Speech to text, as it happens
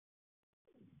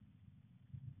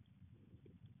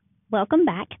Welcome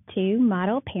back to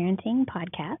Model Parenting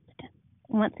Podcast.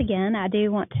 Once again, I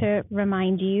do want to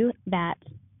remind you that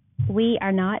we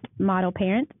are not model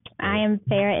parents. I am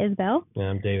Farah Isbell. And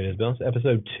I'm David Isbell. It's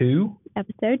episode 2.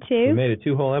 Episode 2. We made it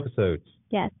 2 whole episodes.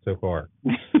 Yes. So far.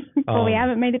 Well, we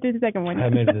haven't made it through the second one. I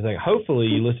haven't made it to the second. Hopefully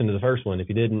you listened to the first one. If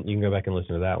you didn't, you can go back and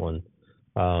listen to that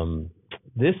one.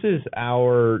 This is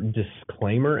our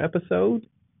disclaimer episode.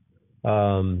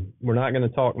 We're not going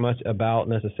to talk much about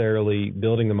necessarily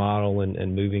building the model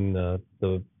and moving the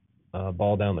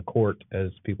ball down the court, as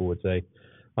people would say.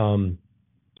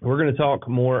 We're going to talk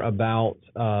more about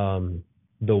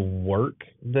the work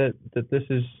that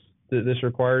this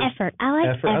requires. Effort. I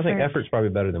like effort. I think effort's probably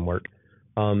better than work.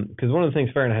 Because one of the things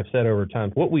Farah and I have said over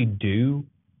time, what we do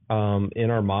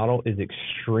in our model is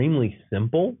extremely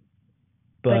simple,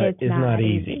 but it's not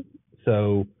easy.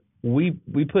 So we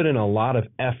put in a lot of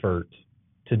effort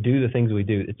to do the things we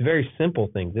do. It's very simple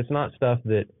things. It's not stuff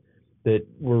that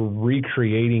we're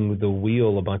recreating the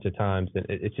wheel a bunch of times.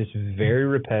 It's just very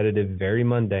repetitive, very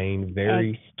mundane,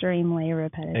 very extremely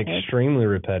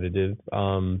repetitive.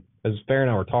 As Farah and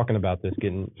I were talking about this,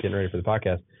 getting ready for the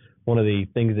podcast, one of the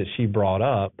things that she brought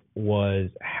up was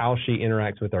how she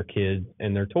interacts with our kids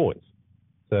and their toys.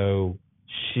 So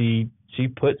she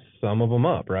puts some of them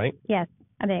up, right? Yes,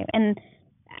 I do. And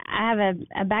I have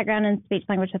a background in speech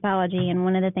language pathology, and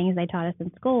one of the things they taught us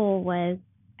in school was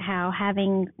how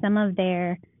having some of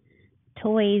their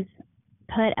toys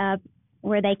put up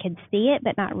where they could see it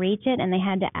but not reach it, and they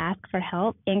had to ask for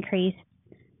help, increased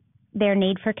their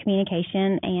need for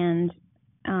communication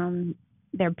and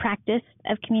their practice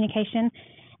of communication.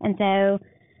 And so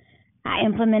I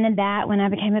implemented that when I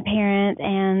became a parent,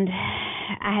 and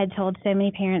I had told so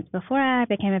many parents before I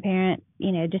became a parent,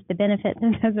 just the benefits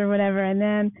and those or whatever. And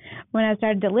then when I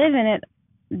started to live in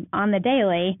it on the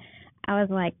daily, I was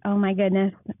like, oh my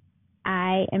goodness,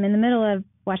 I am in the middle of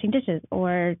washing dishes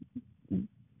or,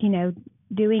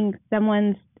 doing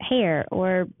someone's hair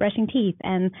or brushing teeth,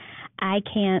 and I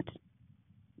can't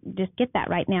just get that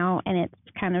right now. And it's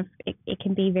kind of, it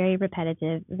can be very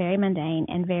repetitive, very mundane,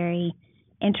 and very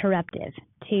interruptive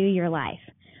to your life.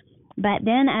 But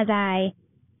then as I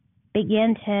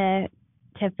begin to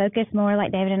focus more,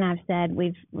 like David and I have said,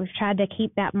 we've tried to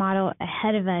keep that model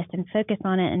ahead of us and focus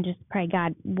on it and just pray,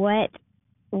 God, what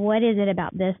is it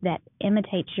about this that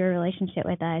imitates your relationship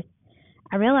with us?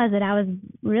 I realized that I was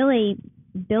really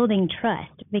building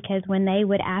trust, because when they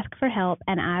would ask for help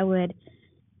and I would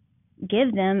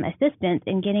give them assistance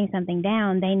in getting something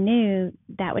down, they knew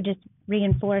that would just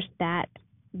reinforce that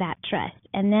trust.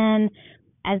 And then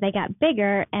as they got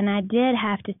bigger, and I did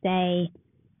have to say,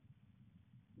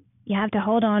 you have to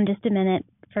hold on just a minute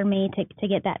for me to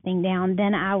get that thing down,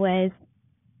 then I was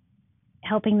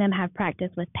helping them have practice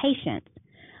with patience,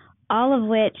 all of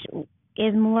which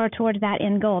is more towards that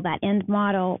end goal, that end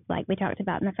model, like we talked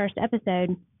about in the first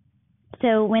episode.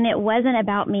 So when it wasn't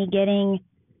about me getting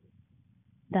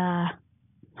the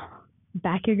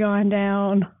back you're going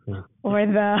down or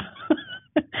the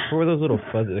what were those little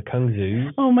fuzzy, the kung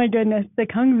zoos? Oh my goodness, the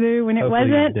kung zoo. When it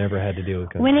Hopefully wasn't, you've never had to deal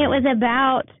with kung when zoo. it was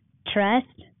about trust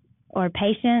or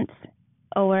patience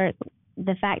or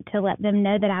the fact to let them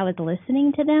know that I was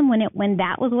listening to them, when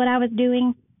that was what I was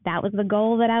doing, that was the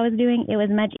goal that I was doing, it was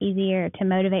much easier to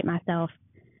motivate myself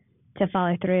to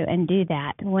follow through and do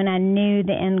that when I knew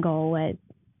the end goal was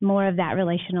more of that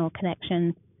relational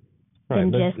connection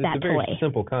than just that toy. It's a very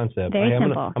simple concept. Very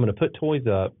simple. I'm going to put toys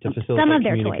up to facilitate some of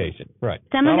their communication. Toys. Right.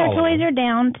 Some Not of their all toys of them. are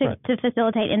down Right. to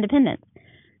facilitate independence,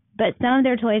 but some of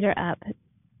their toys are up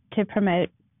to promote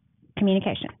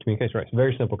communication. Communication, right. It's a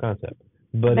very simple concept.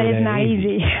 But it's not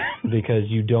easy. because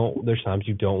there's times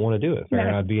you don't want to do it. Farah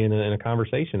and I'd be in a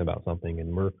conversation about something,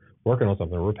 and we're working on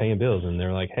something, we're paying bills, and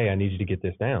they're like, hey, I need you to get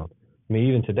this down. I mean,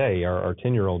 even today, our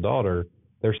 10-year-old daughter,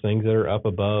 there's things that are up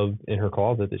above in her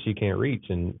closet that she can't reach,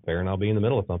 and Farah and I'll be in the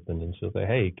middle of something, and she'll say,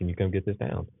 hey, can you come get this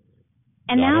down?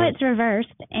 And now it's reversed,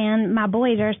 and my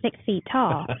boys are 6 feet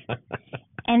tall.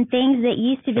 And things that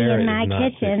used to be Farah in my is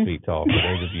not kitchen. 6 feet tall, for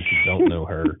those of you who don't know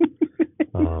her.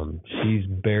 She's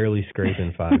barely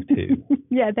scraping 5'2".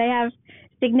 Yeah, they have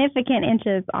significant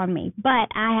inches on me. But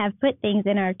I have put things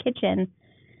in our kitchen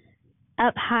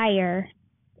up higher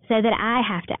so that I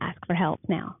have to ask for help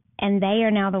now. And they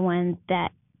are now the ones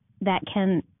that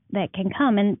can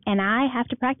come. And I have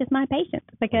to practice my patience,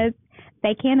 because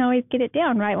they can't always get it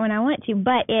down right when I want to.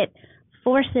 But it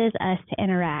forces us to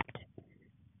interact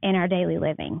in our daily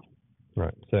living.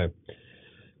 Right. So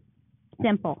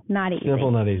simple, not easy.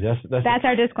 Simple, not easy. That's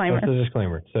our disclaimer. That's the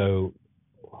disclaimer. So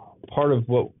part of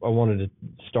what I wanted to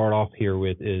start off here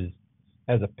with is,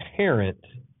 as a parent,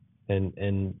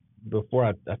 and before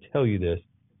I tell you this,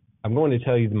 I'm going to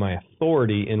tell you my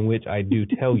authority in which I do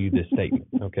tell you this statement,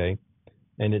 okay?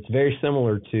 And it's very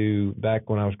similar to back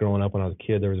when I was growing up when I was a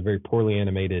kid. There was a very poorly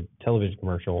animated television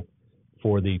commercial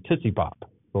for the Tootsie Pop,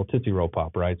 little Tootsie Roll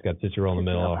Pop, right? It's got Tootsie Roll in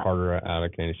the middle, a harder out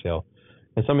of candy shell.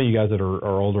 And some of you guys that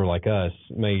are older like us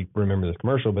may remember this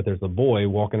commercial, but there's a boy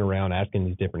walking around asking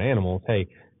these different animals, hey,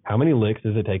 how many licks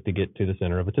does it take to get to the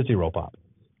center of a Tootsie Roll Pop?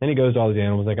 And he goes to all these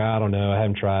animals like, I don't know, I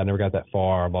haven't tried, never got that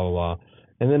far, blah, blah, blah.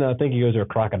 And then I think he goes to a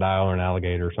crocodile or an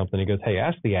alligator or something. He goes, hey,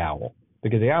 ask the owl,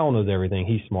 because the owl knows everything.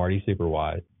 He's smart. He's super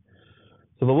wise.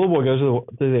 So the little boy goes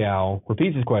to the owl,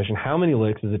 repeats his question, how many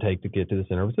licks does it take to get to the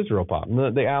center of a Tootsie Roll Pop?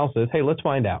 And the owl says, hey, let's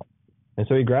find out. And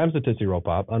so he grabs the Tootsie Roll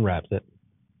Pop, unwraps it,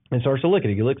 and starts to lick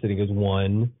it. He licks it. He goes,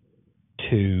 1,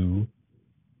 2,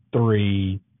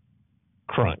 3,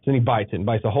 crunch. And he bites it and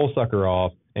bites the whole sucker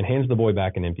off and hands the boy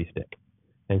back an empty stick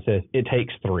and says, it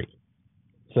takes 3.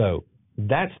 So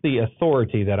that's the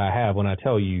authority that I have when I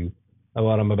tell you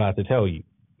what I'm about to tell you.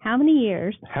 How many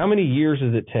years? How many years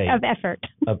does it take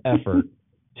of effort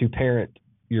to parent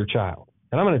your child?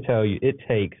 And I'm going to tell you, it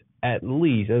takes at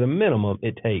least, at a minimum,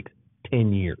 it takes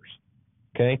 10 years.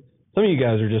 Okay? Some of you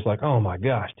guys are just like, oh my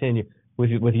gosh, 10 years.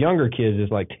 With younger kids,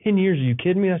 it's like, 10 years? Are you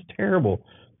kidding me? That's terrible.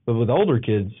 But with older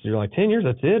kids, you're like, 10 years?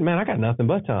 That's it? Man, I got nothing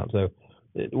but time. So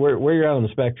where you're at on the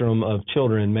spectrum of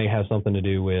children may have something to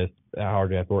do with how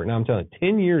hard you have to work. Now, I'm telling you,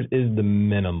 10 years is the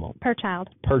minimum. Per child.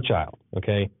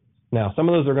 Okay? Now, some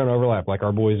of those are going to overlap. Like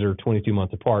our boys are 22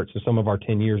 months apart, so some of our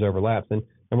 10 years overlaps. And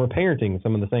we're parenting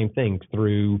some of the same things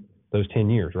through those 10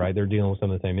 years, right? They're dealing with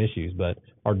some of the same issues. But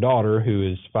our daughter, who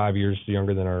is 5 years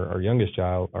younger than our youngest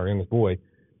child, our youngest boy,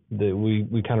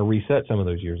 we kind of reset some of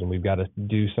those years, and we've got to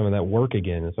do some of that work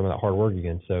again and some of that hard work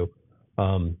again. So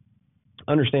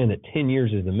understand that 10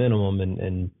 years is the minimum,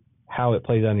 and how it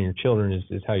plays out in your children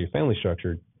is how your family's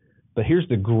structured. But here's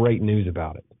the great news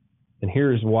about it, and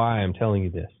here's why I'm telling you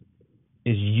this,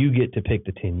 is you get to pick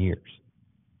the 10 years.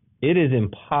 It is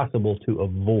impossible to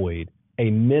avoid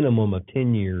a minimum of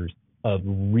 10 years of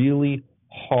really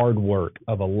hard work,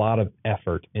 of a lot of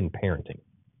effort in parenting.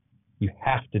 You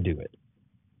have to do it,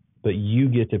 but you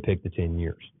get to pick the 10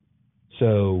 years.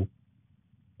 So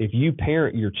if you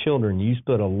parent your children, you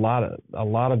put a lot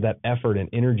of that effort and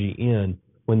energy in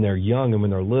when they're young and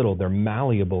when they're little. They're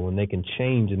malleable and they can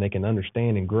change and they can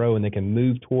understand and grow and they can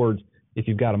move towards, if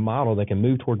you've got a model, they can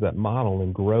move towards that model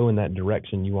and grow in that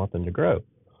direction you want them to grow.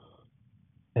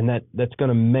 And that's going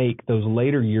to make those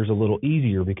later years a little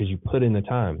easier because you put in the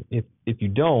time. If you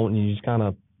don't, and you just kind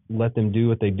of let them do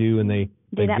what they do, and they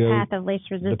go path of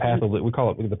least resistance. We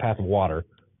call it the path of water,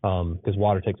 because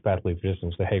water takes path of least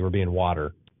resistance. So hey, we're being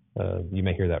water. You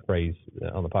may hear that phrase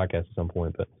on the podcast at some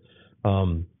point, but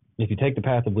if you take the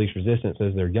path of least resistance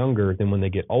as they're younger, then when they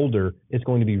get older, it's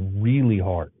going to be really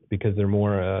hard because they're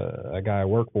more a guy I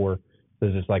work for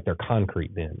says it's like they're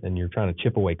concrete then, and you're trying to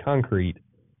chip away concrete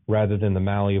rather than the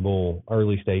malleable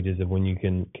early stages of when you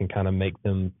can kind of make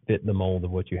them fit the mold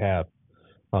of what you have.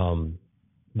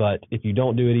 But if you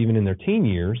don't do it even in their teen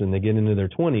years and they get into their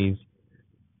 20s,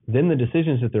 then the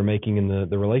decisions that they're making and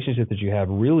the relationship that you have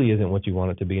really isn't what you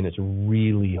want it to be, and it's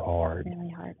really hard. Really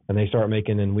hard. And they start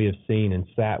making, and we have seen and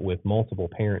sat with multiple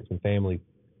parents and families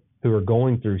who are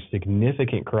going through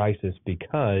significant crisis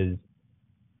because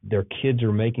their kids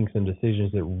are making some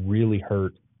decisions that really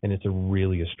hurt, and it's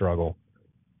really a struggle.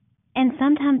 And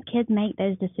sometimes kids make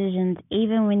those decisions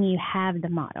even when you have the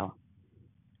model,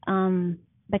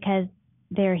 because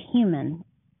they're human.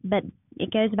 But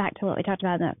it goes back to what we talked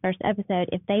about in that first episode.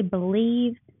 If they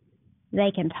believe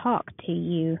they can talk to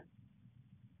you,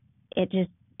 it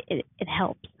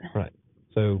helps. Right.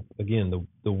 So again,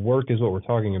 the work is what we're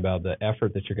talking about, the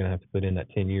effort that you're going to have to put in that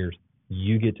 10 years.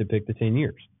 You get to pick the 10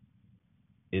 years.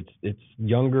 It's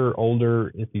younger,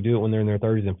 older. If you do it when they're in their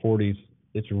 30s and 40s,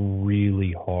 it's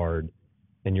really hard.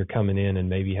 And you're coming in and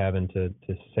maybe having to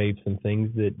save some things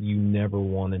that you never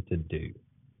wanted to do.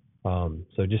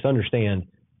 So just understand,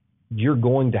 you're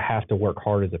going to have to work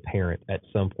hard as a parent at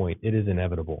some point. It is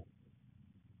inevitable.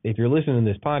 If you're listening to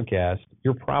this podcast,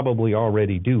 you're probably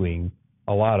already doing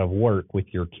a lot of work with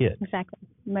your kids. Exactly.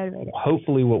 Motivated.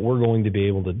 Hopefully what we're going to be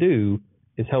able to do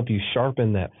is help you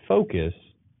sharpen that focus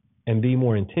and be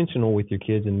more intentional with your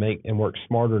kids and work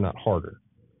smarter, not harder.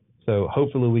 So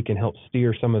hopefully we can help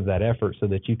steer some of that effort so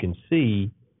that you can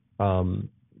see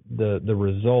the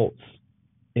results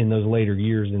in those later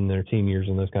years, in their teen years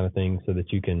and those kind of things, so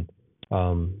that you can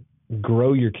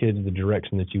grow your kids the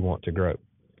direction that you want to grow.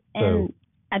 And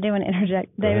I do want to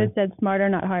interject. David said smarter,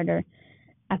 not harder.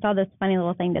 I saw this funny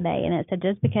little thing today, and it said,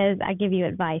 just because I give you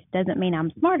advice doesn't mean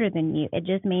I'm smarter than you. It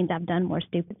just means I've done more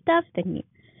stupid stuff than you.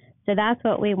 So that's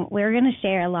what we're going to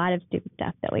share a lot of stupid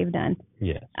stuff that we've done.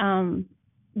 Yes.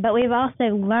 But we've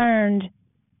also learned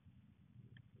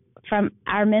from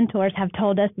our mentors have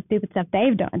told us the stupid stuff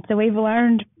they've done. So we've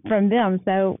learned from them.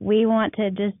 So we want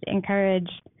to just encourage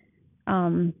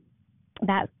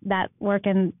that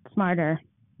working smarter,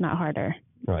 not harder.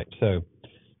 Right. So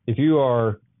if you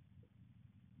are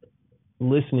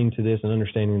listening to this and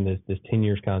understanding this 10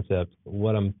 years concept,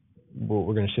 what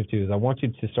we're going to shift to is I want you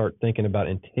to start thinking about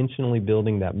intentionally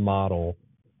building that model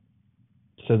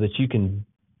so that you can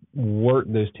work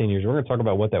those 10 years. We're going to talk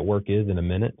about what that work is in a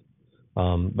minute.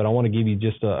 But I want to give you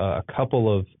just a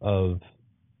couple of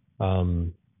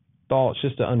thoughts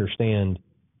just to understand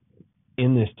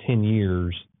in this 10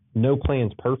 years, no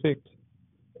plan's perfect.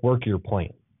 Work your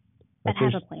plan. But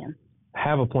have a plan.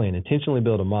 Have a plan. Intentionally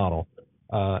build a model.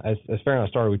 As Farrah and I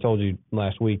started, we told you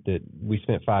last week that we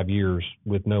spent 5 years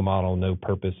with no model, no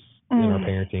purpose in our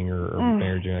parenting or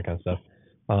marriage and that kind of stuff.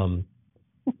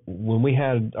 When we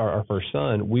had our first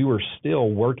son, we were still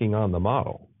working on the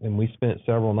model, and we spent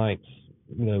several nights,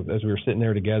 as we were sitting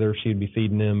there together, she'd be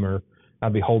feeding him or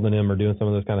I'd be holding him or doing some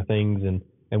of those kind of things, and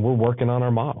we're working on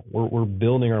our model. We're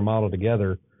building our model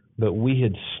together, but we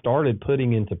had started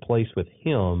putting into place with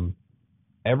him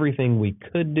everything we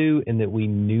could do and that we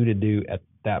knew to do at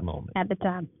that moment. At the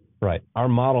time. Right. Our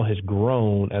model has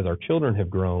grown as our children have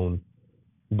grown,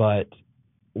 but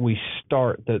we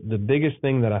start, the biggest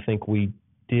thing that I think we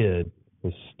did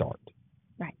was start.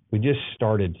 Right. We just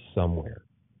started somewhere.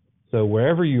 So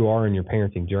wherever you are in your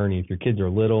parenting journey, if your kids are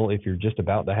little, if you're just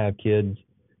about to have kids,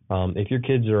 if your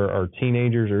kids are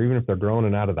teenagers, or even if they're grown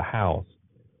and out of the house,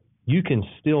 you can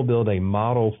still build a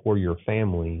model for your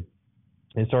family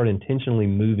and start intentionally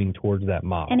moving towards that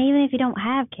model. And even if you don't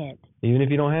have kids. Even if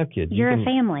you don't have kids. You're a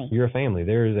family. You're a family.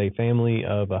 There is a family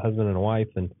of a husband and a wife,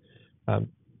 and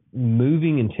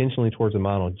moving intentionally towards a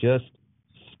model, just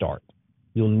start.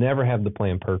 You'll never have the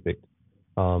plan perfect.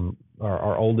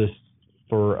 Our oldest,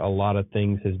 for a lot of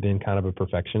things, has been kind of a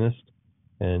perfectionist,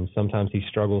 and sometimes he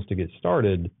struggles to get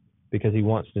started because he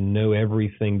wants to know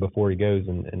everything before he goes.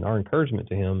 And our encouragement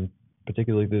to him,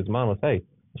 particularly through his model, is, hey,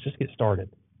 let's just get started.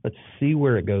 Let's see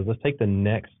where it goes. Let's take the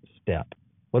next step.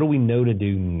 What do we know to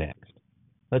do next?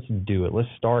 Let's do it. Let's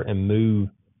start and move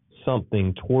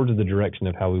something towards the direction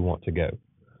of how we want to go.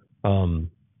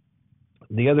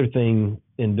 The other thing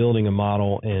in building a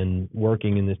model and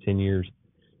working in this 10 years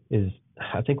is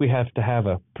I think we have to have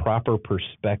a proper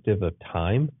perspective of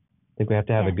time. I think we have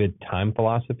to have a good time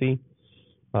philosophy.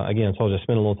 Again, I told you I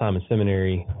spent a little time in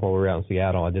seminary while we were out in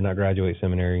Seattle. I did not graduate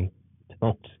seminary.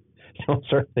 Don't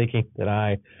start thinking that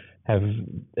I have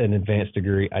an advanced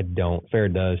degree. I don't.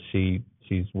 Farrah does.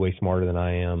 She's way smarter than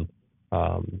I am.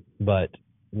 But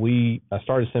I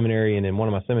started seminary, and in one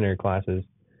of my seminary classes,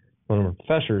 one of our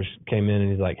professors came in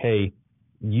and he's like, hey,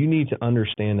 you need to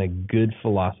understand a good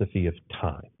philosophy of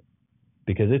time,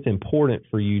 because it's important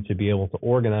for you to be able to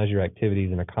organize your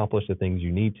activities and accomplish the things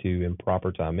you need to in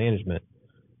proper time management,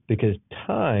 because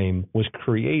time was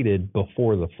created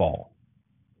before the fall.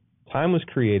 Time was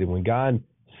created when God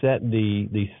set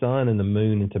the sun and the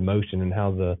moon into motion and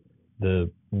how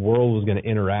the world was going to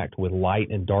interact with light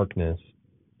and darkness.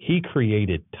 He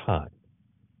created time.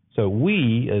 So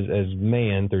we, as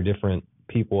man, through different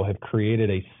people, have created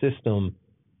a system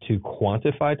to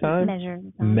quantify time.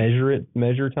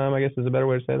 Measure time, I guess is a better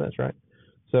way to say that's right.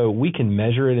 So we can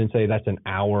measure it and say that's an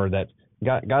hour. That's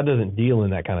God doesn't deal in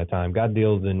that kind of time. God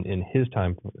deals in his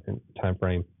time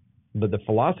frame. But the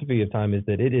philosophy of time is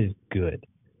that it is good.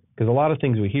 Because a lot of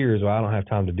things we hear is, well, I don't have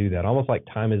time to do that. Almost like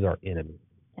time is our enemy.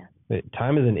 Yeah.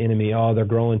 Time is an enemy. Oh, they're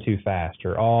growing too fast.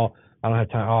 Or, oh, I don't have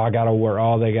time. Oh, I got to work.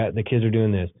 Oh, the kids are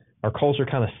doing this. Our culture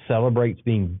kind of celebrates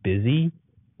being busy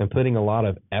and putting a lot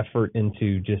of effort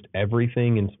into just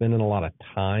everything and spending a lot of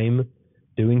time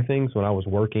doing things. When I was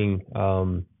working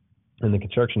in the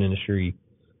construction industry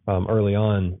early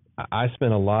on, I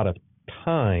spent a lot of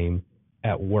time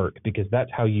at work because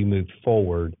that's how you moved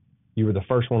forward. You were the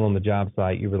first one on the job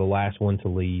site. You were the last one to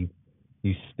leave.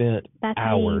 You spent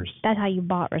hours. That's how you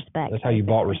bought respect. That's how you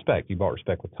bought respect. You bought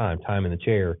respect with time in the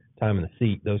chair, time in the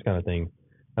seat, those kind of things.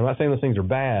 I'm not saying those things are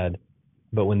bad,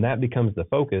 but when that becomes the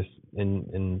focus,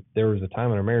 and there was a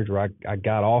time in our marriage where I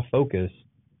got off focus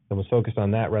and was focused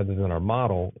on that rather than our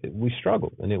model, we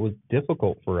struggled, and it was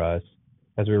difficult for us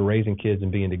as we were raising kids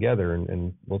and being together,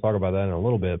 and we'll talk about that in a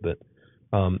little bit, but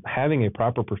having a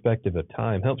proper perspective of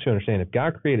time helps you understand if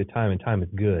God created time and time is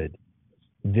good,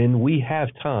 then we have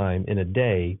time in a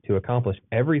day to accomplish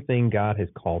everything God has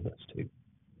called us to.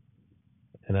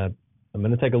 And I'm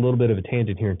going to take a little bit of a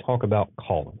tangent here and talk about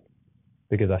calling,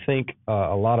 because I think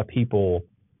a lot of people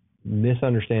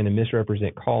misunderstand and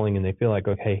misrepresent calling, and they feel like,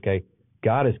 okay,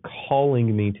 God is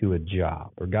calling me to a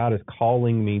job, or God is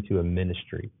calling me to a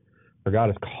ministry, or God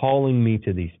is calling me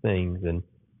to these things. And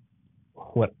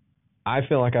what I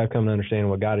feel like I've come to understand,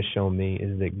 what God has shown me,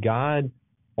 is that God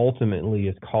ultimately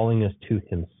is calling us to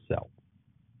himself.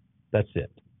 That's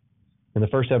it. In the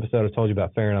first episode, I told you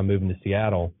about Farrah and I moving to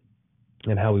Seattle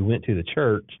and how we went to the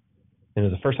church. And it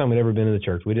was the first time we'd ever been to the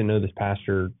church. We didn't know this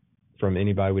pastor from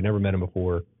anybody. We'd never met him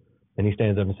before. And he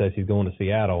stands up and says he's going to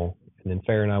Seattle. And then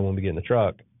Farrah and I, when we get in the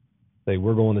truck, say,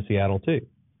 we're going to Seattle too.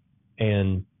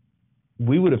 And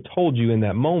we would have told you in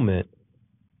that moment,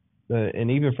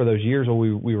 and even for those years where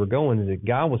we were going, that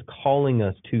God was calling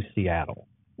us to Seattle.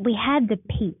 We had the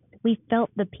peace. We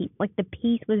felt the peace. Like the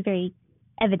peace was very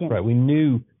evident. Right. We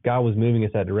knew God was moving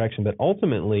us that direction. But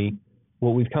ultimately,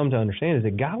 what we've come to understand is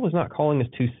that God was not calling us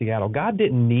to Seattle. God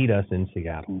didn't need us in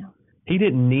Seattle. No. He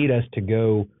didn't need us to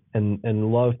go and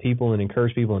love people and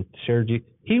encourage people and share Jesus.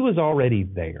 He was already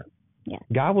there. Yeah.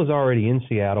 God was already in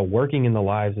Seattle working in the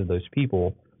lives of those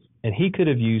people, and he could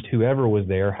have used whoever was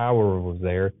there, however was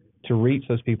there, to reach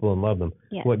those people and love them.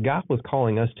 Yeah. What God was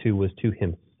calling us to was to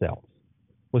himself,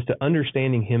 was to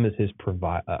understanding him as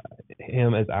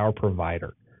him as our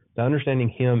provider, to understanding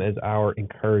him as our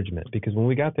encouragement. Because when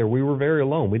we got there, we were very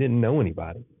alone. We didn't know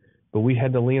anybody, but we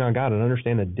had to lean on God and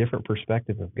understand a different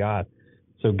perspective of God.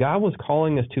 So God was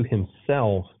calling us to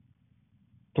himself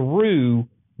through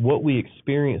what we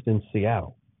experienced in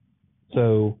Seattle.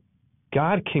 So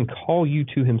God can call you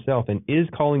to himself and is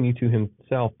calling you to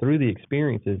himself through the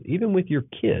experiences, even with your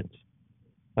kids.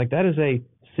 Like, that is a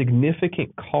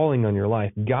significant calling on your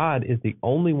life. God is the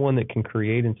only one that can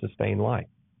create and sustain life.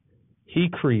 He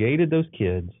created those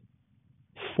kids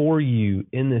for you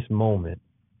in this moment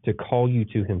to call you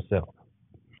to himself.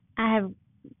 I have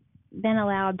been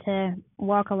allowed to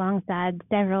walk alongside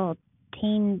several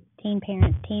teen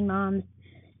parents, teen moms,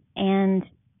 and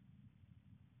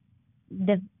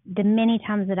the many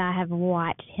times that I have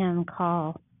watched him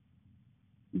call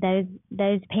those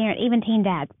parents, even teen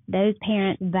dads, those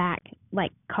parents back,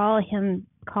 like call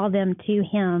them to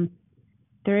him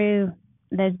through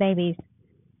those babies,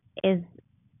 is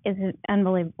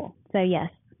unbelievable. So yes.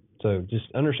 So just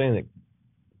understand that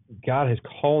God has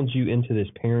called you into this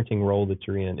parenting role that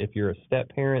you're in. If you're a step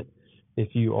parent,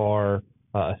 if you are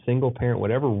a single parent,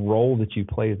 whatever role that you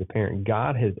play as a parent,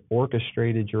 God has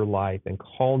orchestrated your life and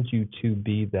called you to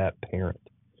be that parent.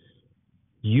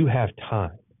 You have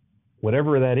time,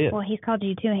 whatever that is. Well, he's calling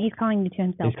you to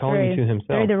himself. He's calling you to himself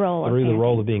through the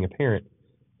role of being a parent.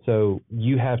 So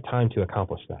you have time to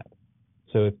accomplish that.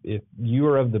 So if you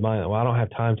are of the mind, well, I don't have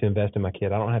time to invest in my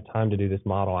kid, I don't have time to do this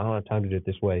model, I don't have time to do it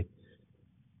this way,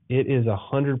 it is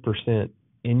 100%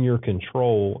 in your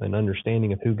control and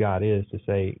understanding of who God is to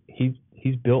say,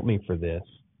 He's built me for this.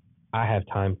 I have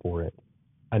time for it.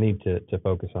 I need to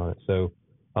focus on it. So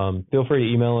feel free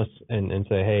to email us and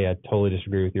say, hey, I totally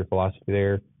disagree with your philosophy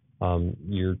there.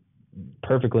 You're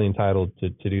perfectly entitled to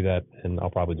do that, and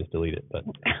I'll probably just delete it. But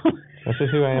that's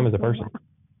just who I am as a person.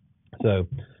 So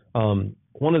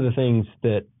one of the things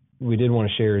that we did want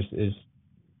to share is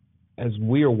as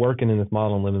we are working in this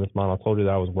model and living this model, I told you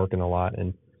that I was working a lot.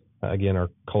 And again, our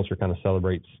culture kind of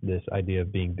celebrates this idea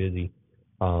of being busy.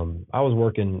 I was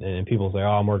working, and people say,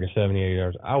 oh, I'm working 70, 80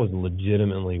 hours. I was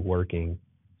legitimately working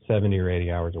 70 or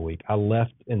 80 hours a week. I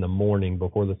left in the morning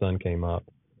before the sun came up,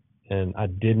 and I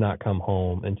did not come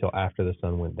home until after the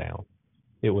sun went down.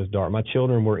 It was dark. My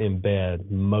children were in bed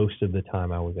most of the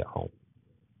time I was at home.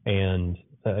 And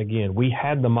again, we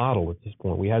had the model at this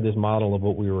point. We had this model of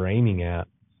what we were aiming at,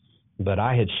 but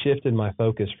I had shifted my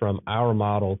focus from our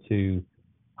model to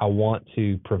I want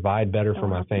to provide better for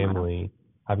my family.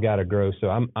 I've got to grow. So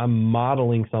I'm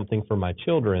modeling something for my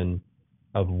children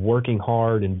of working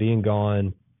hard and being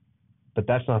gone, but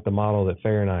that's not the model that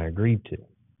Farrah and I agreed to.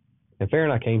 And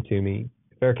Farrah came to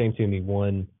me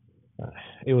one,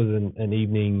 it was an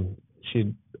evening.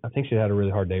 I think she had a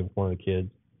really hard day with one of the kids.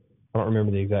 I don't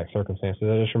remember the exact circumstances.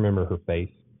 I just remember her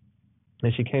face.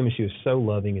 And she came and she was so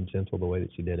loving and gentle the way that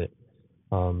she did it.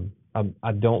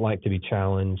 I don't like to be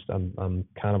challenged. I'm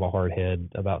kind of a hard head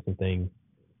about some things.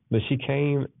 But she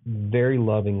came very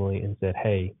lovingly and said,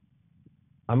 hey,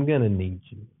 I'm going to need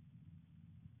you.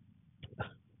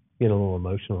 Getting a little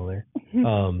emotional there.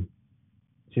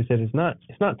 She said, it's not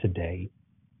today.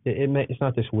 It's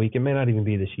not this week. It may not even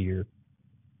be this year.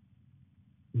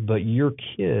 But your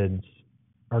kids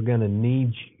are going to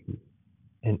need you,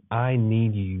 and I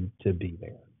need you to be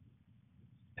there.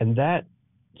 And that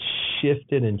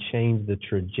shifted and changed the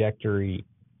trajectory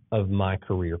of my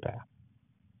career path,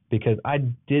 because I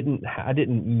didn't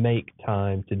make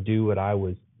time to do what I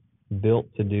was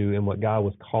built to do and what God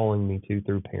was calling me to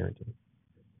through parenting.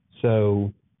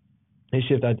 So it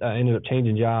shifted. I ended up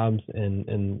changing jobs,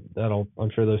 and I'm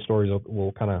sure those stories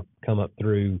will kind of come up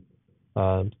through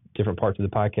different parts of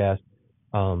the podcast.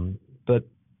 But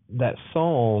that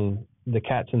song, "The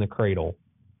Cat's in the Cradle,"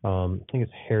 I think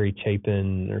it's Harry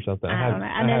Chapin or something. I don't know.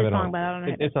 I know the song, but I don't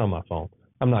know. It's on my phone.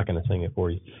 I'm not going to sing it for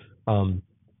you.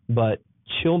 But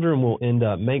children will end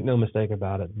up, make no mistake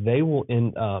about it, they will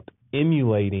end up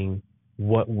emulating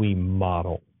what we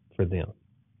model for them.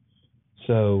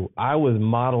 So I was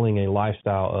modeling a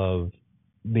lifestyle of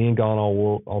being gone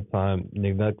all the time,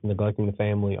 neglecting the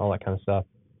family, all that kind of stuff.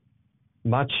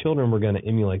 My children were going to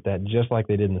emulate that just like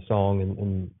they did in the song.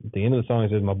 And at the end of the song,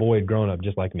 it says, my boy had grown up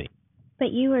just like me.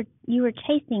 But you were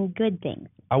chasing good things.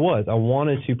 I was. I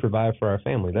wanted to provide for our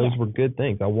family. Those were good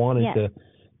things. I wanted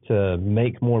to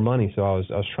make more money, so I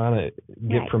was trying to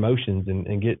get promotions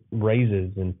and get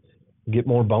raises and get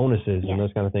more bonuses and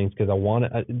those kind of things because I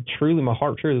my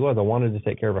heart truly was, I wanted to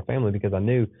take care of our family because I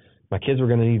knew my kids were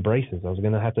going to need braces. I was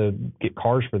going to have to get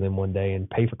cars for them one day and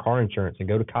pay for car insurance and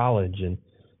go to college and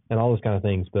all those kind of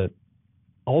things. But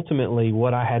ultimately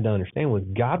what I had to understand was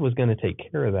God was going to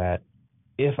take care of that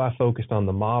if I focused on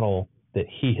the model that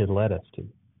he had led us to.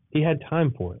 He had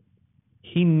time for it.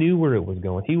 He knew where it was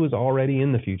going. He was already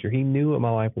in the future. He knew what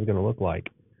my life was going to look like.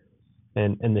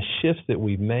 And the shifts that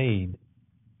we've made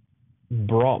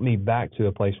brought me back to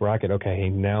a place where I could,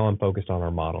 now I'm focused on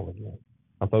our model again.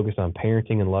 I'm focused on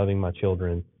parenting and loving my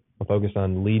children. I'm focused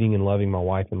on leading and loving my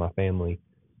wife and my family.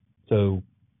 So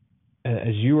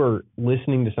as you are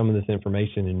listening to some of this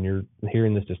information and you're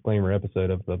hearing this disclaimer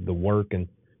episode of the work, and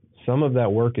some of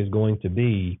that work is going to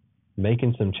be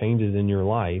making some changes in your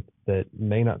life that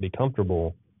may not be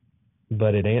comfortable,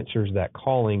 but it answers that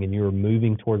calling, and you're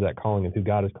moving toward that calling of who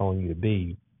God is calling you to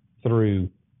be through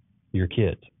your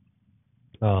kids.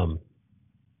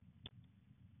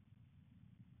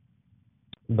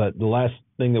 But the last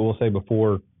thing that we'll say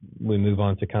before we move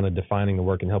on to kind of defining the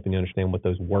work and helping you understand what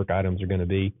those work items are going to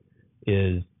be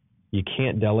is you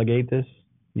can't delegate this.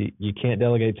 You can't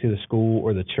delegate to the school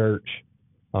or the church.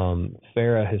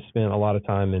 Farah has spent a lot of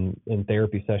time in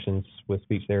therapy sessions with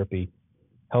speech therapy,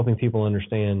 helping people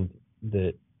understand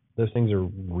that those things are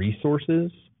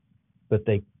resources, but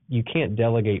you can't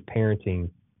delegate parenting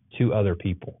to other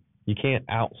people. You can't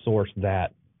outsource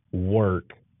that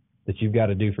work that you've got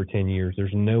to do for 10 years.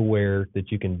 There's nowhere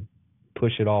that you can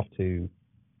push it off to.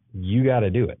 You got to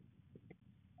do it.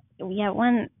 Yeah,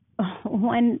 one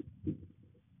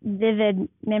vivid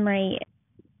memory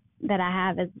that I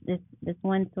have is this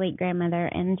one sweet grandmother,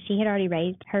 and she had already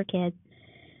raised her kids,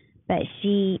 but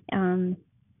she,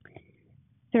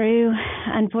 through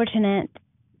unfortunate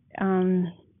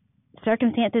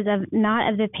circumstances of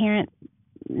not of the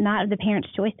parents'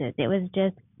 choices, it was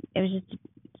just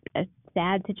a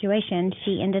sad situation.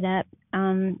 She ended up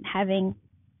having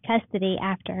custody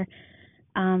after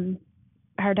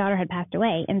her daughter had passed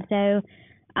away, and so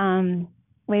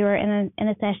we were in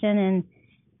a session,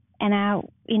 and I,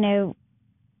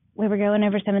 we were going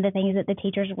over some of the things that the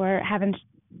teachers were having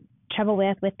trouble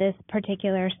with this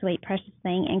particular sweet, precious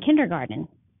thing in kindergarten.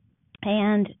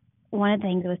 And one of the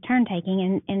things was turn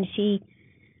taking, and she,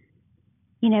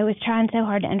 was trying so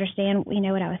hard to understand, what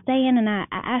I was saying. And I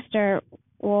asked her,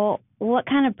 well, what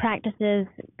kind of practices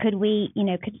could we,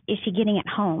 is she getting at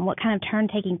home? What kind of turn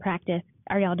taking practice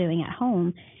are y'all doing at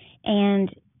home?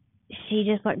 And she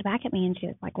just looked back at me and she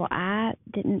was like, well, I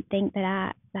didn't think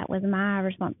that was my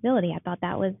responsibility. I thought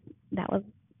that was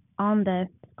on the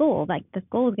school. Like the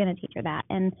school was going to teach her that.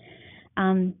 And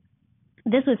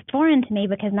this was foreign to me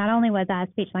because not only was I a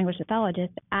speech language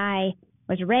pathologist, I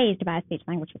was raised by a speech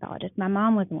language pathologist. My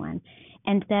mom was one.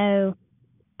 And so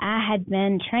I had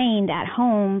been trained at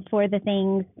home for the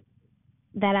things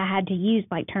that I had to use,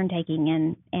 like turn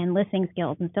taking and listening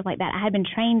skills and stuff like that. I had been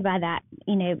trained by that,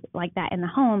 like that in the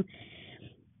home.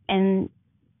 And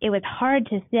it was hard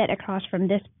to sit across from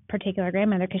this particular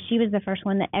grandmother because she was the first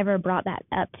one that ever brought that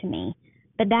up to me.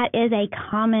 But that is a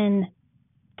common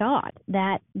thought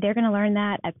that they're going to learn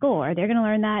that at school or they're going to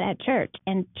learn that at church.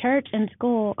 And church and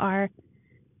school are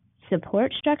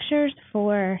support structures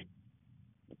for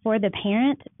the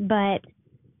parent, but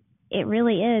it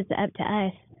really is up to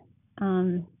us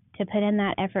to put in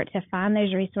that effort to find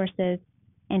those resources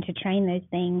and to train those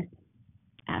things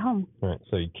at home. All right.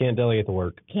 So you can't delegate the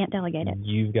work. Can't delegate it.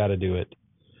 You've got to do it.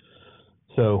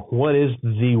 So what is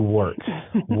the work?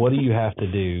 What do you have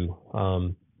to do?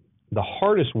 The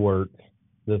hardest work,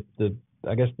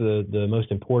 I guess the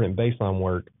most important baseline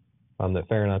work that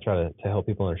Farah and I try to help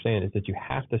people understand is that you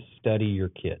have to study your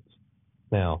kids.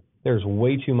 Now, there's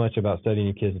way too much about studying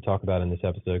your kids to talk about in this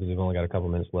episode because we've only got a couple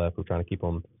minutes left. We're trying to keep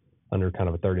them under kind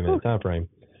of a 30-minute time frame.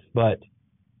 But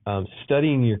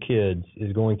studying your kids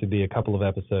is going to be a couple of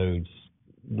episodes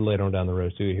later on down the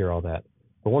road, so you hear all that.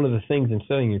 But one of the things in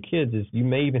studying your kids is you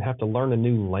may even have to learn a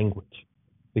new language,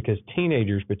 because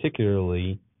teenagers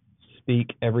particularly speak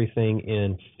everything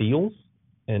in feels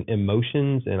and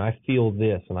emotions, and I feel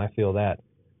this and I feel that.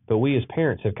 But we as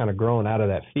parents have kind of grown out of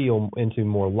that feel into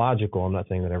more logical. I'm not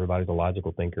saying that everybody's a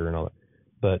logical thinker and all that,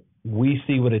 but we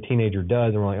see what a teenager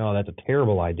does and we're like, oh, that's a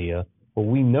terrible idea. Well,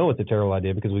 we know it's a terrible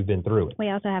idea because we've been through it. We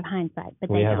also have hindsight. But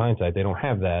we have hindsight. They don't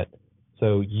have that.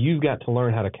 So you've got to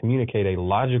learn how to communicate a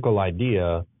logical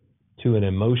idea to an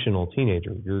emotional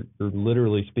teenager. You're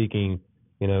literally speaking,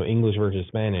 English versus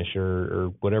Spanish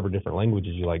or whatever different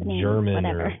languages you like, German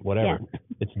or whatever. Yeah.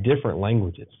 It's different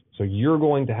languages. So you're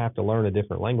going to have to learn a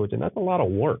different language, and that's a lot of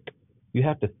work. You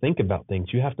have to think about things.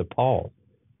 You have to pause.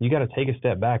 You got to take a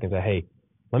step back and say, hey,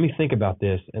 let me think about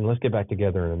this, and let's get back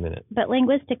together in a minute. But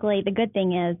linguistically, the good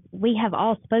thing is we have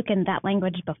all spoken that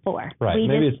language before. Right.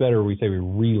 Maybe it's better we say we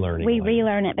relearn it. We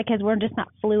relearn it because we're just not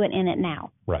fluent in it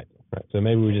now. Right. So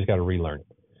maybe we just got to relearn it.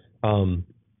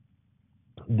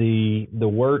 The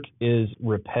work is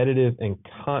repetitive and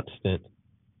constant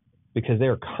because they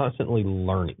are constantly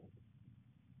learning.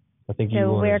 I think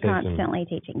we're constantly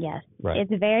teaching, yes. Right.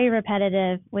 It's very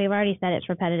repetitive. We've already said it's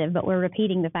repetitive, but we're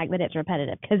repeating the fact that it's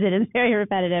repetitive because it is very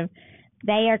repetitive.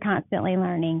 They are constantly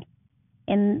learning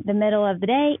in the middle of the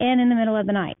day and in the middle of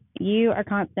the night. You are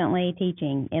constantly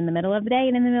teaching in the middle of the day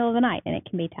and in the middle of the night, and it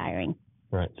can be tiring.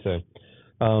 Right. So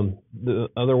the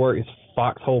other work is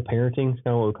foxhole parenting, is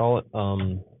kind of what we call it.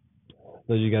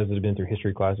 Those of you guys that have been through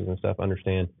history classes and stuff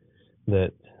understand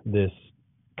that this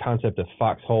concept of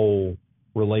foxhole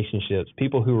relationships,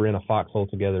 people who were in a foxhole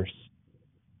together,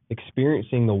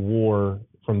 experiencing the war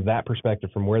from that perspective,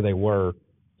 from where they were,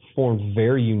 formed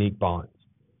very unique bonds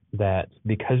that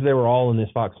because they were all in this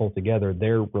foxhole together,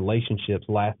 their relationships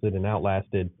lasted and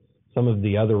outlasted some of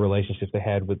the other relationships they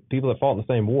had with people that fought in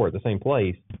the same war at the same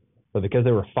place. But because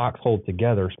they were foxholed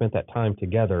together, spent that time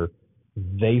together,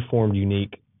 they formed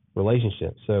unique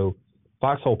relationships. So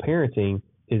foxhole parenting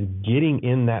is getting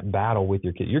in that battle with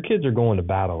your kids. Your kids are going to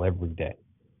battle every day.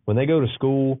 When they go to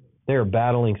school, they're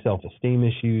battling self-esteem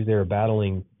issues. They're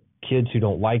battling kids who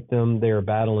don't like them. They're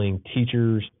battling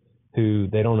teachers who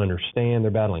they don't understand.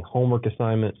 They're battling homework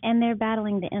assignments. And they're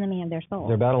battling the enemy of their soul.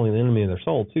 They're battling the enemy of their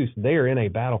soul, too. So they are in a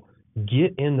battle.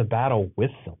 Get in the battle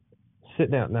with them.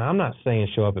 Sit down. Now, I'm not saying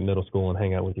show up at middle school and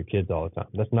hang out with your kids all the time.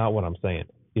 That's not what I'm saying.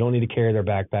 You don't need to carry their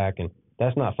backpack, and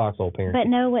that's not foxhole parenting. But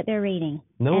know what they're reading.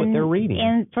 What they're reading.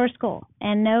 And for school.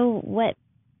 And know what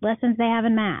lessons they have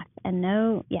in math. And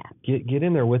Get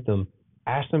in there with them.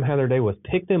 Ask them how their day was.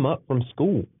 Pick them up from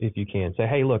school if you can. Say,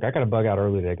 hey, look, I got to bug out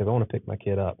early today because I want to pick my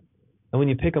kid up. And when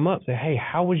you pick them up, say, hey,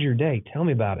 how was your day? Tell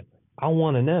me about it. I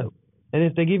want to know. And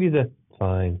if they give you the,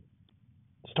 fine,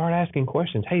 start asking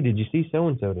questions. Hey, did you see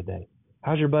so-and-so today?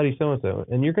 How's your buddy so-and-so?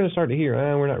 And you're going to start to hear,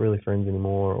 we're not really friends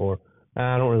anymore, or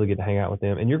I don't really get to hang out with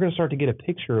them. And you're going to start to get a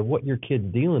picture of what your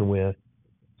kid's dealing with,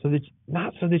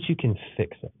 not so that you can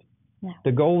fix it. No.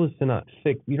 The goal is to not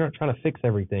fix. You're not trying to fix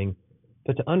everything,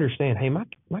 but to understand, hey, my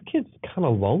kid's kind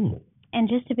of lonely. And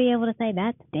just to be able to say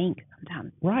that stinks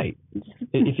sometimes. Right.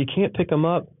 If you can't pick them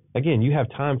up, again, you have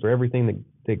time for everything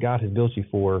that God has built you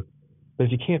for. But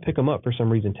if you can't pick them up for some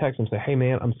reason, text them. Say, hey,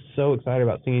 man, I'm so excited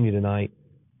about seeing you tonight,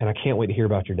 and I can't wait to hear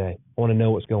about your day. I want to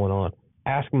know what's going on.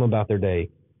 Ask them about their day.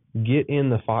 Get in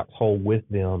the foxhole with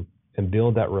them and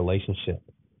build that relationship.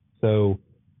 So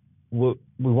we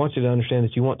want you to understand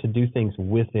that you want to do things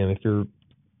with them.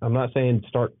 I'm not saying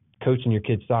start coaching your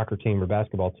kid's soccer team or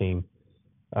basketball team.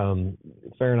 Farrah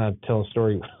and I tell a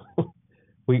story.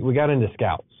 we got into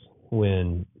Scouts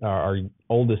when our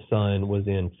oldest son was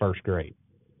in first grade.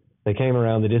 They came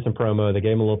around, they did some promo, they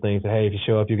gave him a little thing, said, hey, if you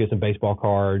show up, you'll get some baseball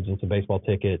cards and some baseball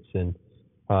tickets. And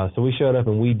so we showed up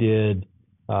and we did,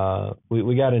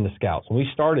 we got into Scouts. When we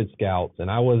started Scouts,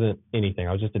 and I wasn't anything,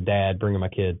 I was just a dad bringing my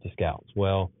kid to Scouts.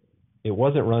 Well, it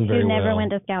wasn't run very well. You never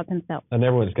went to Scouts himself. I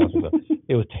never went to Scouts himself.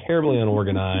 It was terribly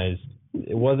unorganized.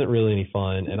 It wasn't really any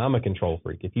fun, and I'm a control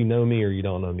freak. If you know me or you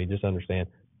don't know me, just understand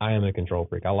I am a control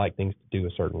freak. I like things to do a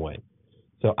certain way.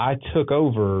 So I took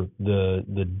over the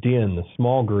den, the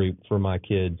small group for my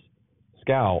kids'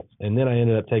 Scouts, and then I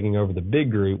ended up taking over the big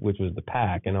group, which was the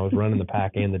pack, and I was running the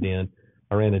pack and the den.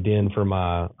 I ran a den for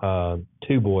my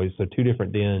two boys, so two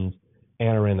different dens, and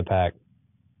I ran the pack.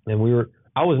 And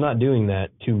I was not doing that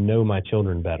to know my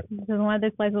children better. This is one of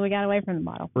those places we got away from the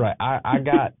bottle. Right. I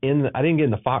didn't get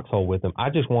in the foxhole with them. I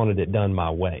just wanted it done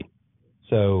my way.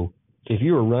 So if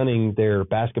you were running their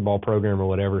basketball program or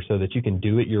whatever so that you can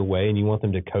do it your way and you want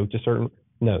them to coach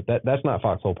that's not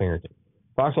foxhole parenting.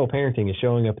 Foxhole parenting is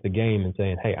showing up at the game and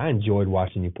saying, hey, I enjoyed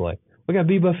watching you play. We got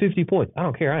beat by 50 points. I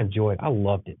don't care. I enjoyed it. I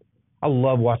loved it. I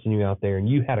love watching you out there, and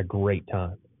you had a great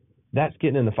time. That's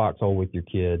getting in the foxhole with your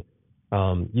kid.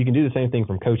 You can do the same thing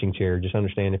from coaching chair. Just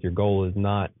understand if your goal is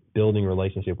not building a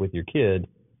relationship with your kid,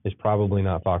 it's probably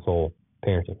not foxhole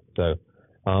parenting. So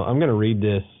I'm going to read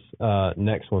this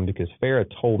next one because Farrah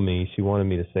told me she wanted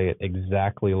me to say it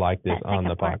exactly like this on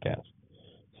the podcast.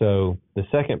 So the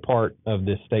second part of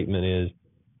this statement is,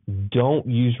 don't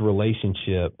use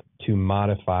relationship to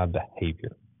modify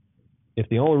behavior. If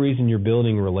the only reason you're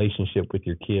building a relationship with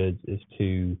your kids is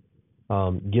to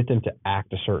get them to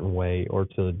act a certain way or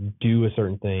to do a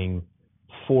certain thing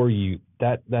for you,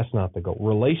 that's not the goal.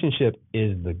 Relationship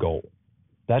is the goal.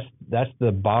 That's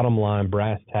the bottom line,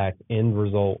 brass tacks, end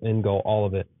result, end goal, all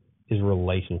of it is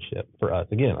relationship for us.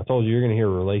 Again, I told you you're going to hear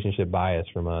a relationship bias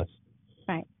from us.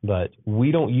 Right. But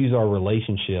we don't use our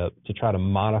relationship to try to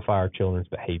modify our children's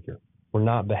behavior. We're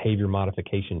not behavior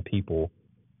modification people.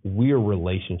 We are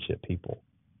relationship people.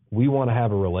 We want to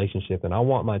have a relationship, and I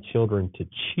want my children to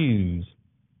choose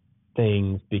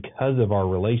things because of our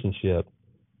relationship,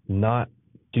 not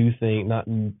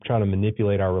try to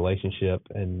manipulate our relationship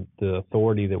and the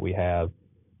authority that we have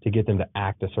to get them to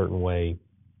act a certain way,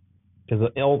 because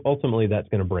ultimately that's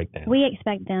going to break down. We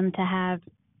expect them to have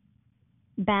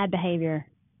bad behavior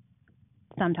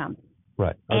sometimes.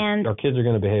 Right. And our kids are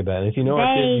going to behave bad. And if you know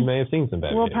our kids, you may have seen some bad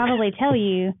behavior. We'll probably tell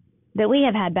you that we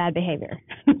have had bad behavior.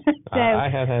 So I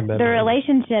have had bad behavior. The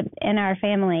relationships in our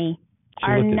family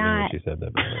are not. She said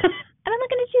that. I'm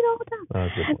looking at you the whole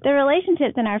time. The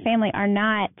relationships in our family are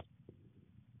not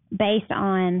based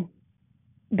on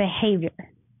behavior.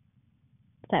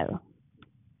 So.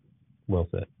 Well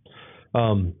said.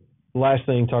 Last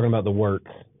thing, talking about the work.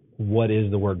 What is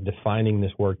the work? Defining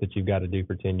this work that you've got to do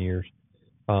for 10 years.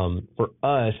 For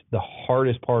us, the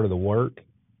hardest part of the work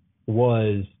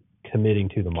was committing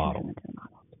to the model.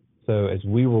 So as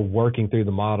we were working through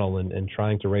the model and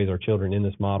trying to raise our children in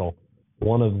this model,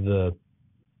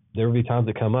 there would be times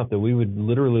that come up that we would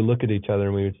literally look at each other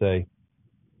and we would say,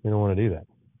 we don't want to do that.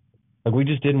 Like, we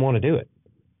just didn't want to do it.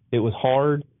 It was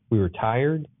hard. We were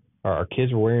tired. Our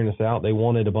kids were wearing us out. They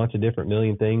wanted a bunch of different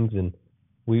million things, and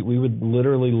we would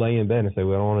literally lay in bed and say,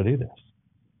 we don't want to do this.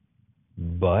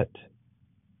 But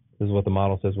this is what the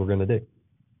model says we're going to do,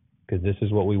 because this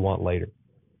is what we want later.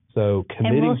 So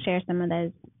committing. And we'll share some of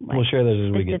those. We'll share those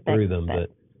as we get through them.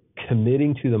 But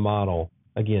committing to the model,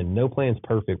 again, no plan's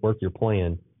perfect. Work your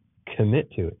plan. Commit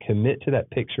to it. Commit to that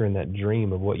picture and that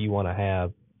dream of what you want to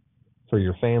have for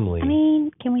your family. I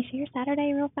mean, can we share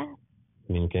Saturday real fast?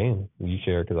 I mean, you can. You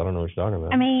share, because I don't know what you're talking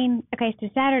about. I mean, okay, so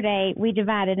Saturday we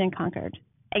divided and conquered.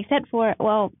 Except for,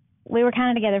 well, we were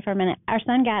kind of together for a minute. Our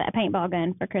son got a paintball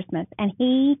gun for Christmas, and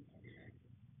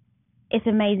it's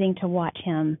amazing to watch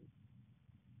him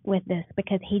with this,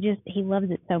 because he loves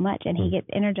it so much, and he gets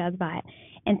energized by it.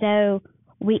 And so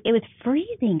it was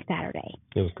freezing Saturday.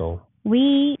 It was cold.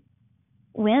 We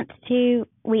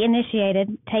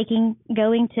initiated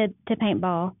going to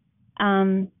paintball,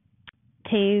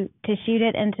 to shoot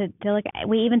it and to look at.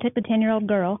 We even took the 10-year-old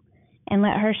girl and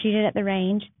let her shoot it at the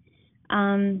range.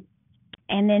 And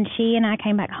then she and I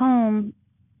came back home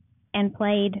and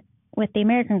played with the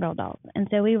American Girl dolls. And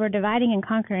so we were dividing and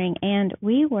conquering, and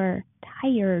we were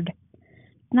tired.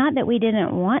 Not that we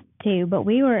didn't want to, but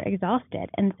we were exhausted.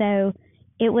 And so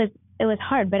it was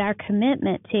hard, but our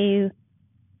commitment to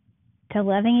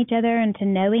loving each other and to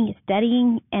knowing,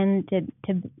 studying, and to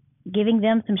giving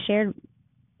them some shared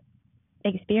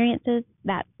experiences,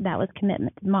 that was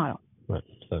commitment to the model. Right.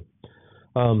 So,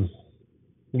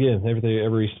 again,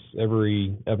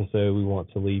 every episode we want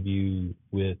to leave you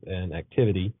with an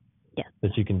activity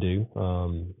that you can do.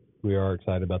 We are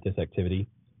excited about this activity.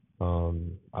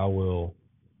 I will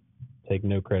take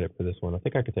no credit for this one. I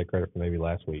think I could take credit for maybe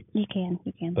last week. You can.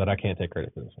 But I can't take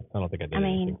credit for this one. I don't think I did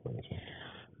anything for this one.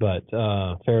 But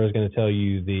Farrah's going to tell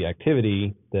you the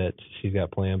activity that she's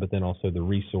got planned, but then also the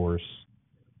resource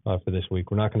for this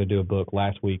week. We're not going to do a book.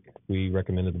 Last week we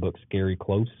recommended the book Scary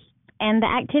Close. And the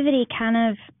activity kind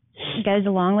of goes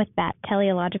along with that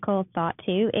teleological thought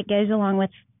too. It goes along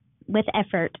with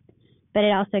effort, but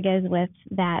it also goes with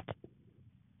that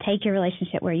take your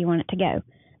relationship where you want it to go.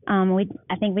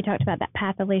 I think we talked about that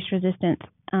path of least resistance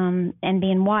and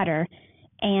being water.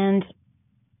 And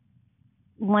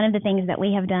one of the things that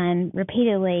we have done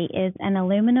repeatedly is an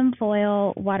aluminum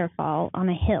foil waterfall on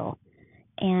a hill.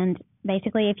 And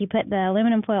basically, if you put the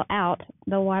aluminum foil out,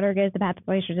 the water goes the path of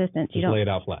least resistance. Just lay it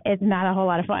out flat. It's not a whole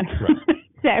lot of fun. Right.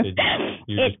 So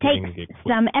it takes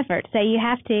some effort. So you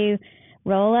have to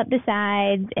roll up the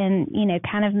sides and,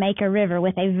 kind of make a river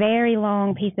with a very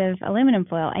long piece of aluminum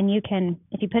foil. And you can,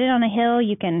 if you put it on a hill,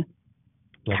 you can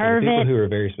curve it. People who are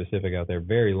very specific out there,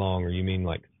 very long, or you mean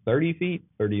like 30 feet,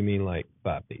 or do you mean like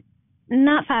 5 feet?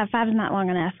 Not 5. 5 is not long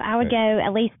enough. I would go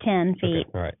at least 10 feet.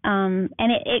 Okay. All right. And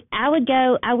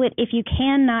if you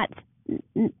cannot,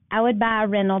 I would buy a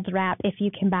Reynolds wrap, if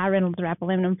you can buy Reynolds wrap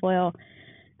aluminum foil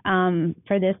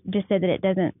for this, just so that it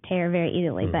doesn't tear very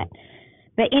easily. Mm-hmm. But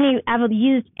I've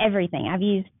used everything. I've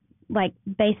used like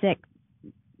basic,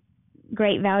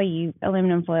 great value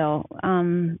aluminum foil,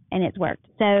 and it's worked.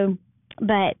 So,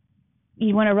 but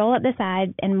you want to roll up the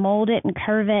sides and mold it and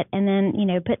curve it, and then,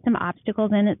 put some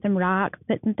obstacles in it, some rocks,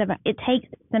 put some stuff. It takes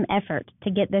some effort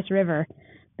to get this river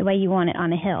the way you want it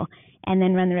on a hill, and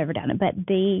then run the river down it. But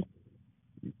the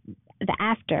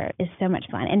after is so much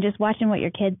fun, and just watching what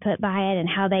your kids put by it and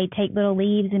how they take little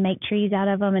leaves and make trees out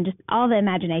of them, and just all the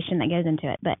imagination that goes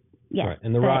into it. But yes, right.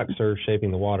 And the rocks are shaping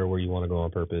the water where you want to go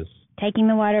on purpose. Taking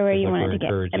the water where you want it to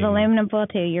go. And aluminum foil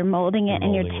too. You're molding it,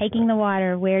 and you're taking the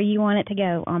water where you want it to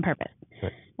go on purpose,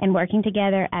 right. And working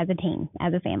together as a team,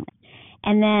 as a family.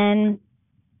 And then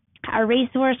our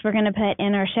resource we're going to put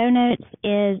in our show notes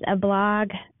is a blog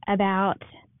about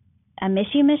a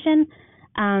Miss You mission.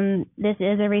 This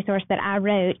is a resource that I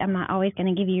wrote. I'm not always going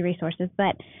to give you resources,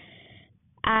 but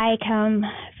I come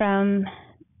from,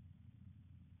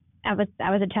 I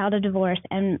was a child of divorce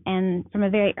and from a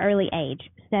very early age.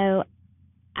 So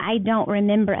I don't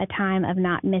remember a time of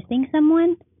not missing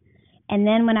someone. And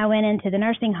then when I went into the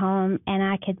nursing home and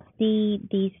I could see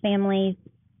these families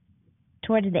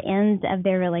towards the ends of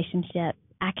their relationship,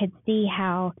 I could see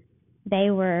how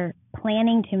they were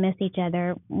planning to miss each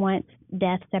other once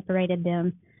death separated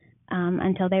them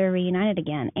until they were reunited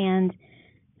again. And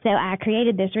so I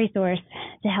created this resource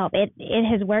to help. It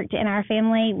has worked in our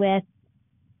family with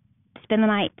spend the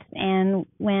nights, and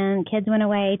when kids went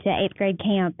away to 8th grade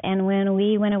camp, and when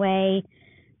we went away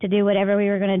to do whatever we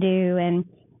were going to do, and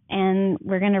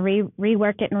we're going to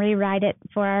rework it and rewrite it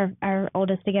for our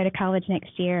oldest to go to college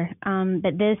next year.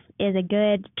 But this is a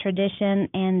good tradition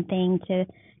and thing to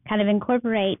kind of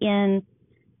incorporate in,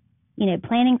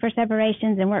 planning for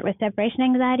separations and work with separation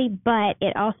anxiety, but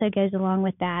it also goes along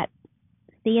with that,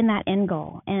 seeing that end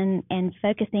goal and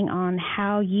focusing on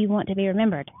how you want to be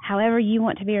remembered, however you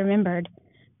want to be remembered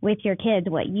with your kids,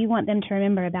 what you want them to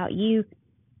remember about you.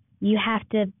 You have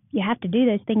to do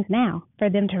those things now for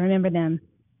them to remember them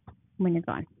when you're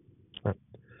gone. Right.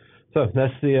 So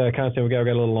that's the content we got. We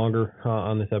got a little longer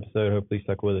on this episode. Hopefully you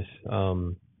stuck with us.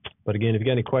 But again, if you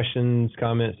got any questions,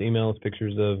 comments, emails,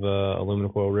 pictures of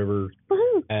aluminum foil rivers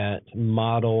at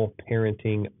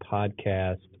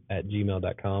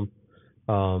modelparentingpodcast@gmail.com.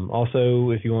 Also,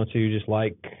 if you want to just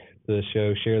like the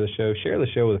show, share the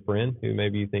show with a friend who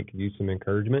maybe you think could use some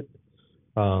encouragement.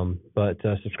 But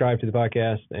subscribe to the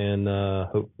podcast, and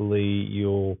hopefully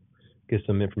you'll get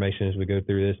some information as we go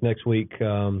through this. Next week,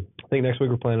 I think next week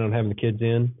we're planning on having the kids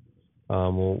in.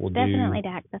 We'll definitely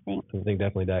Dax, I think. I think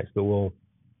definitely Dax, but we're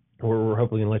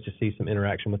hopefully going to let you see some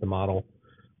interaction with the model,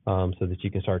 so that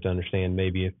you can start to understand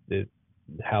maybe if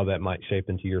how that might shape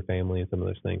into your family and some of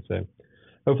those things. So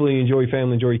hopefully you enjoy your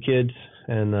family, enjoy your kids,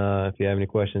 and if you have any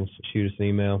questions, shoot us an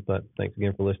email. But thanks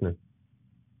again for listening.